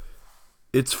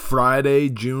It's Friday,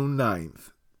 June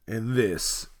 9th, and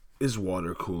this is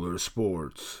Water Cooler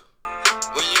Sports. When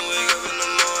you wake up in the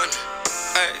morning,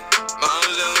 hey,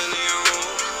 mom's yelling in your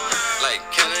room, like,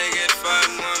 can I get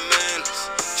 5 more minutes?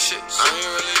 Shit, I ain't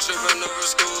really tripping over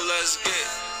school, let's get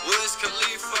Wiz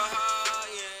Khalifa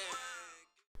high,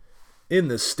 yeah. In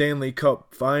the Stanley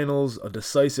Cup Finals, a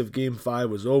decisive Game 5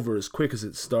 was over as quick as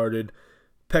it started.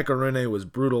 Pekka Rinne was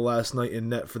brutal last night in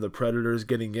net for the Predators,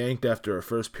 getting yanked after a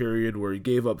first period where he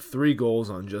gave up 3 goals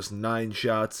on just 9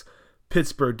 shots.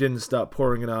 Pittsburgh didn't stop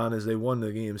pouring it on as they won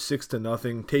the game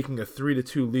 6-0, taking a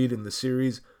 3-2 lead in the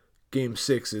series. Game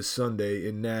 6 is Sunday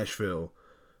in Nashville.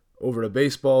 Over to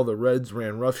baseball, the Reds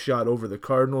ran roughshod over the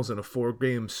Cardinals in a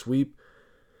 4-game sweep.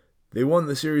 They won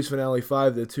the series finale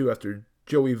 5-2 after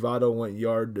Joey Votto went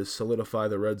yard to solidify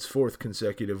the Reds' 4th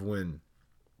consecutive win.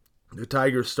 The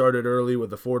Tigers started early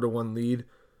with a 4-1 lead.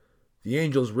 The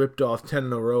Angels ripped off 10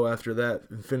 in a row after that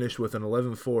and finished with an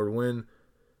 11-4 win.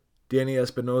 Danny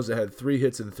Espinosa had 3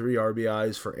 hits and 3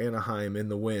 RBIs for Anaheim in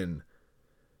the win.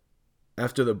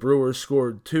 After the Brewers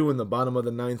scored 2 in the bottom of the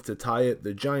 9th to tie it,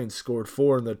 the Giants scored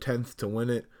 4 in the 10th to win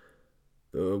it.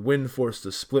 The win forced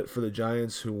a split for the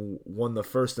Giants, who won the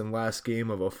first and last game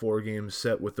of a 4-game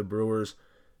set with the Brewers.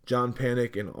 John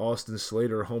Panik and Austin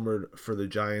Slater homered for the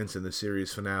Giants in the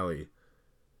series finale.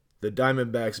 The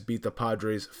Diamondbacks beat the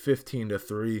Padres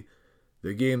 15-3.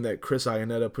 The game that Chris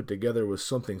Iannetta put together was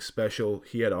something special.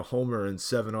 He had a homer and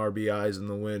 7 RBIs in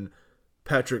the win.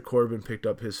 Patrick Corbin picked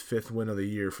up his 5th win of the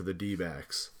year for the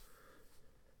D-backs.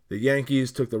 The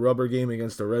Yankees took the rubber game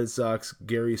against the Red Sox.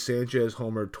 Gary Sanchez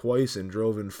homered twice and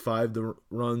drove in 5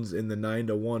 runs in the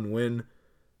 9-1 win.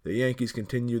 The Yankees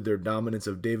continued their dominance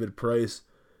of David Price,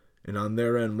 and on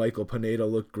their end, Michael Pineda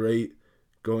looked great,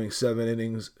 going 7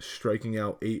 innings, striking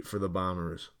out 8 for the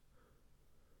Bombers.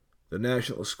 The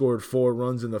Nationals scored 4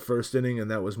 runs in the first inning,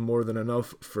 and that was more than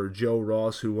enough for Joe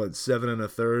Ross, who went 7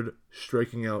 1/3,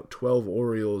 striking out 12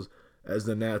 Orioles as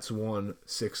the Nats won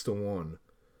 6-1.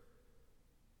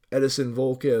 Edinson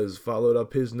Volquez followed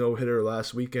up his no-hitter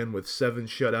last weekend with 7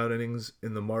 shutout innings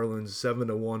in the Marlins'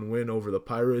 7-1 win over the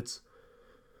Pirates.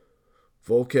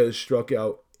 Volquez struck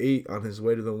out 8 on his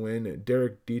way to the win.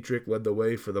 Derek Dietrich led the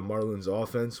way for the Marlins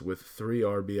offense with 3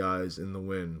 RBIs in the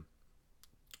win.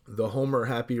 The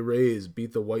homer-happy Rays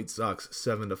beat the White Sox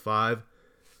 7-5.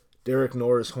 Derek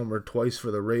Norris homered twice for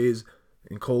the Rays,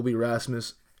 and Colby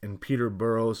Rasmus and Peter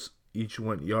Burrows each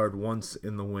went yard once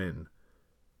in the win.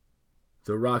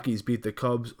 The Rockies beat the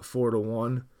Cubs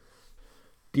 4-1.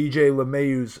 DJ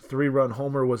LeMahieu's 3-run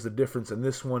homer was the difference in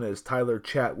this one as Tyler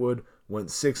Chatwood went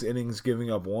 6 innings,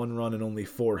 giving up 1 run and only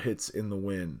 4 hits in the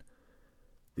win.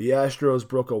 The Astros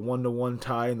broke a 1-1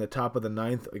 tie in the top of the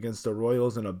 9th against the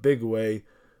Royals in a big way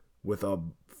with a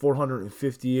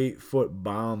 458-foot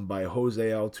bomb by Jose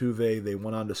Altuve. They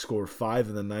went on to score 5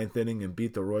 in the 9th inning and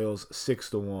beat the Royals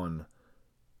 6-1.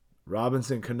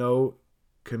 Robinson Cano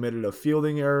committed a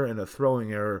fielding error and a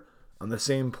throwing error on the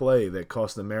same play that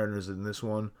cost the Mariners in this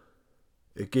one.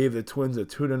 It gave the Twins a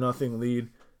 2-0 lead.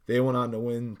 They went on to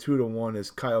win 2-1 as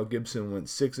Kyle Gibson went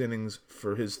 6 innings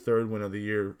for his 3rd win of the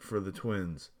year for the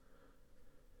Twins.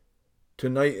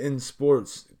 Tonight in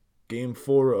sports, Game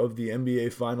 4 of the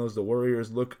NBA Finals, the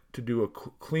Warriors look to do a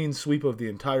clean sweep of the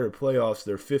entire playoffs.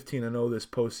 They're 15-0 this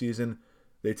postseason.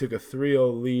 They took a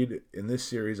 3-0 lead in this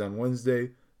series on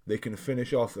Wednesday. They can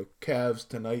finish off the Cavs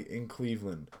tonight in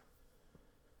Cleveland.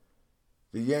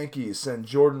 The Yankees send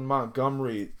Jordan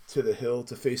Montgomery to the hill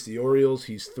to face the Orioles.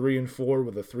 He's 3-4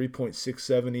 with a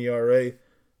 3.67 ERA.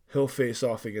 He'll face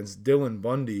off against Dylan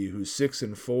Bundy, who's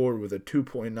 6-4 with a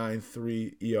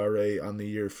 2.93 ERA on the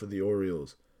year for the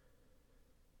Orioles.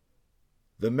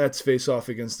 The Mets face off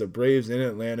against the Braves in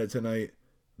Atlanta tonight.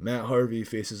 Matt Harvey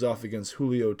faces off against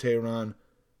Julio Teheran.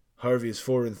 Harvey is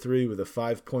 4-3 with a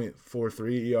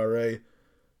 5.43 ERA.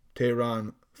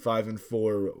 Teheran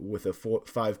 5-4 with a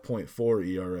 5.4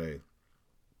 ERA.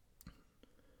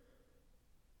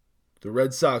 The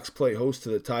Red Sox play host to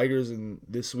the Tigers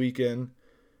this weekend.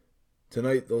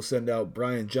 Tonight they'll send out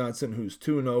Brian Johnson, who's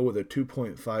 2-0 with a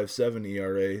 2.57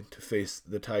 ERA, to face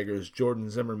the Tigers' Jordan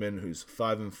Zimmerman, who's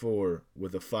 5-4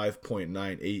 with a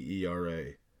 5.98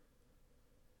 ERA.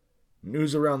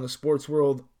 News around the sports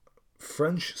world: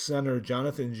 French center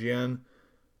Jonathan Gien,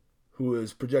 who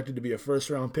is projected to be a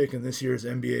first-round pick in this year's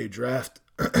NBA draft,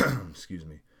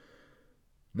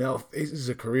 now faces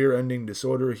a career-ending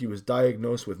disorder. He was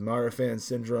diagnosed with Marfan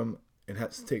syndrome and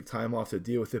has to take time off to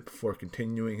deal with it before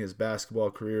continuing his basketball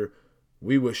career.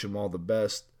 We wish him all the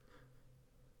best.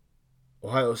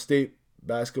 Ohio State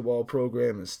basketball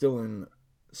program is still in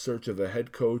search of a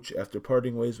head coach after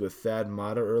parting ways with Thad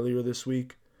Matta earlier this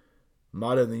week.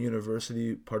 Mata and the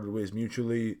university parted ways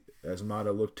mutually as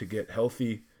Mata looked to get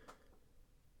healthy.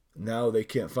 Now they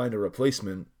can't find a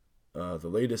replacement. The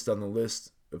latest on the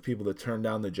list of people that turned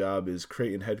down the job is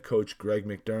Creighton head coach Greg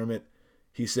McDermott.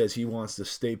 He says he wants to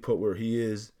stay put where he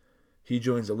is. He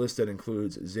joins a list that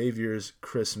includes Xavier's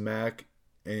Chris Mack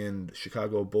and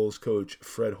Chicago Bulls coach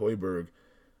Fred Hoiberg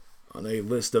on a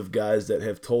list of guys that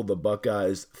have told the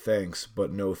Buckeyes thanks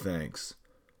but no thanks.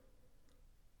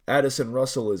 Addison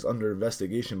Russell is under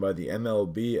investigation by the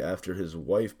MLB after his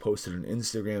wife posted an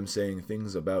Instagram saying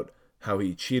things about how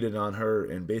he cheated on her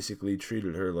and basically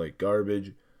treated her like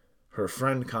garbage. Her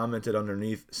friend commented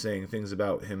underneath saying things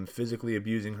about him physically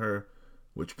abusing her,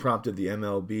 which prompted the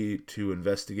MLB to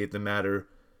investigate the matter.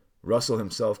 Russell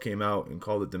himself came out and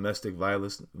called the domestic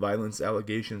violence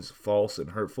allegations false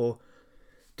and hurtful.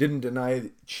 Didn't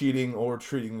deny cheating or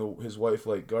treating his wife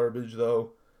like garbage,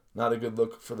 though. Not a good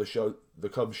look for the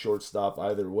Cubs shortstop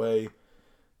either way.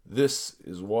 This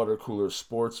is Water Cooler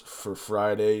Sports for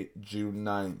Friday, June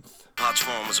 9th. Potts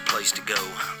Farm was a place to go.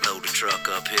 Load the truck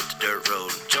up, hit the dirt road.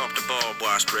 Jump the barbed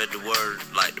wire, spread the word.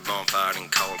 Light the bonfire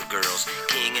and call the girls.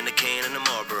 King and the can and the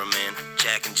Marlboro man.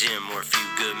 Jack and Jim were a few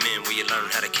good men where you learn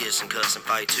how to kiss and cuss and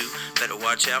fight too. Better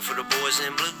watch out for the boys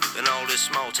in blue. In all this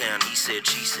small town, he said,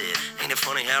 she said. Ain't it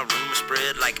funny how rumors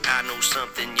spread like I know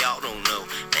something y'all don't know?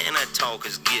 Man, that talk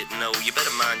is getting old. You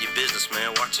better mind your business,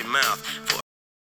 man. Watch your mouth. For